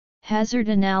Hazard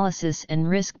Analysis and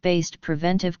Risk-Based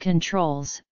Preventive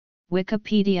Controls,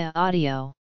 Wikipedia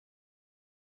Audio.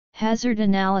 Hazard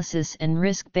Analysis and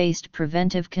Risk-Based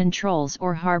Preventive Controls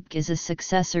or HARPC is a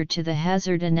successor to the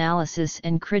Hazard Analysis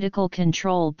and Critical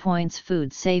Control Points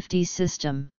Food Safety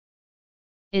System.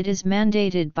 It is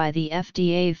mandated by the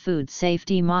FDA Food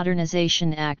Safety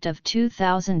Modernization Act of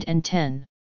 2010.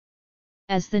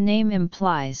 As the name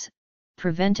implies,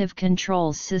 preventive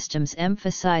control systems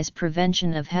emphasize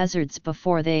prevention of hazards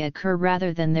before they occur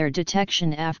rather than their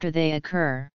detection after they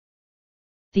occur.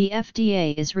 The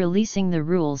FDA is releasing the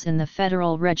rules in the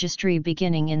Federal Registry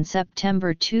beginning in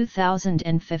September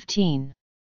 2015.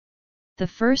 The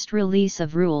first release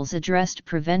of rules addressed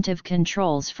preventive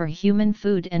controls for human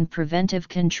food and preventive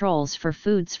controls for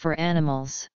foods for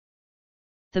animals.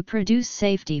 The Produce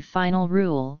Safety Final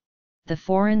Rule, the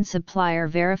Foreign Supplier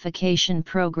Verification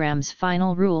Program's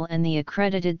Final Rule and the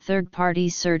Accredited Third-Party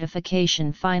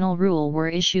Certification Final Rule were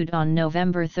issued on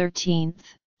November 13,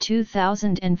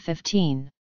 2015.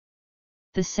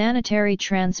 The Sanitary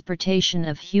Transportation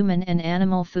of Human and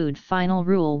Animal Food Final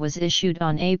Rule was issued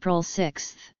on April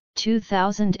 6,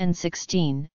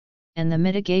 2016, and the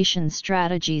Mitigation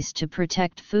Strategies to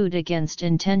Protect Food Against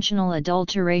Intentional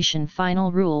Adulteration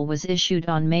Final Rule was issued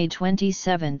on May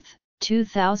 27,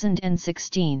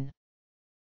 2016.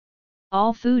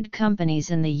 All food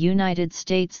companies in the United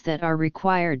States that are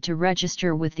required to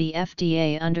register with the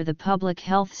FDA under the Public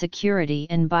Health Security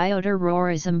and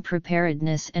Bioterrorism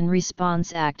Preparedness and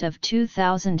Response Act of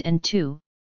 2002,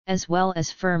 as well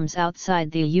as firms outside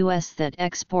the U.S. that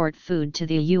export food to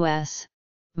the U.S.,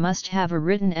 must have a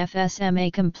written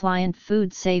FSMA-compliant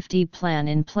food safety plan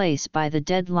in place by the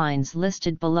deadlines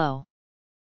listed below.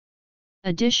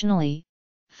 Additionally,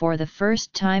 for the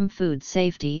first time, food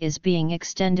safety is being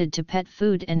extended to pet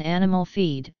food and animal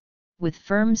feed, with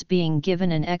firms being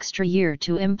given an extra year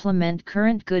to implement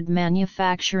current good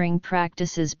manufacturing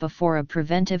practices before a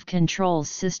preventive controls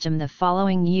system the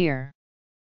following year.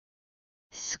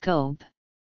 Scope: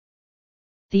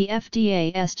 the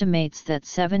FDA estimates that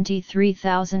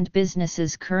 73,000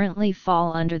 businesses currently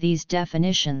fall under these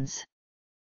definitions.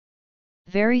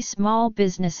 Very small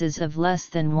businesses of less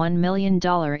than $1 million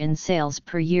in sales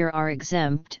per year are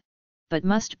exempt, but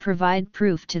must provide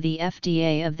proof to the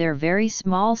FDA of their very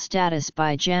small status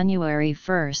by January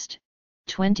 1,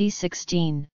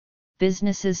 2016.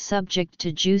 Businesses subject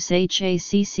to juice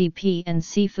HACCP and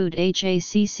seafood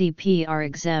HACCP are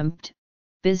exempt.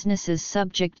 Businesses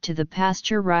subject to the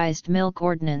Pasteurized Milk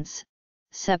Ordinance,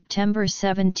 September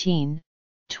 17,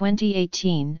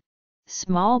 2018.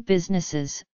 Small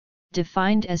businesses,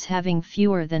 defined as having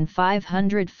fewer than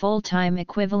 500 full-time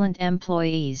equivalent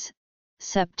employees,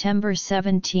 September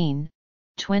 17,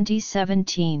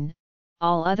 2017.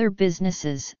 All other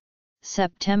businesses,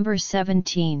 September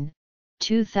 17,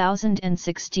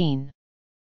 2016.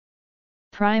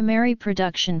 Primary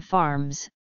production farms,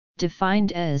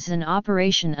 defined as an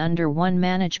operation under one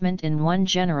management and one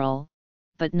general,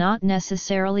 but not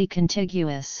necessarily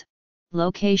contiguous,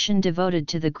 location devoted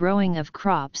to the growing of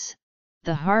crops,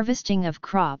 the harvesting of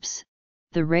crops,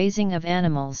 the raising of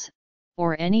animals,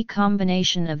 or any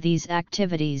combination of these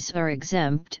activities are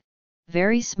exempt.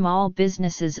 Very small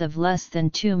businesses of less than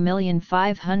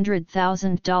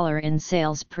 $2,500,000 in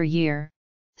sales per year,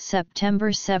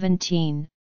 September 17,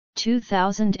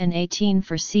 2018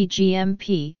 for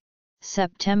CGMP,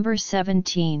 September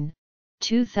 17,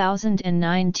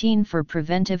 2019 for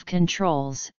preventive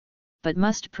controls, but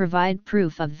must provide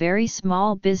proof of very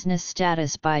small business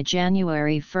status by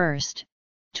January 1,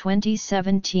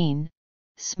 2017.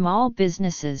 Small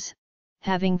businesses,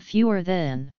 having fewer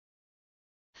than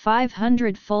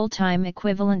 500 full-time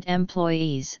equivalent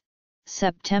employees,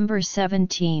 September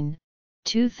 17,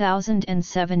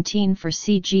 2017 for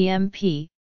CGMP,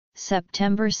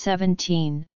 September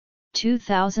 17,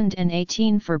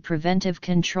 2018 for preventive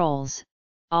controls.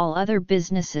 All other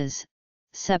businesses,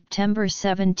 September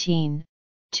 17,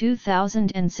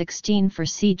 2016 for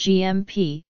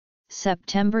CGMP,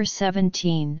 September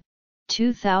 17,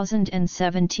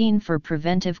 2017 for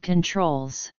preventive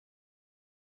controls.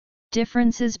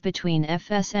 Differences between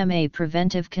FSMA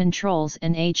preventive controls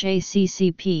and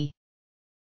HACCP.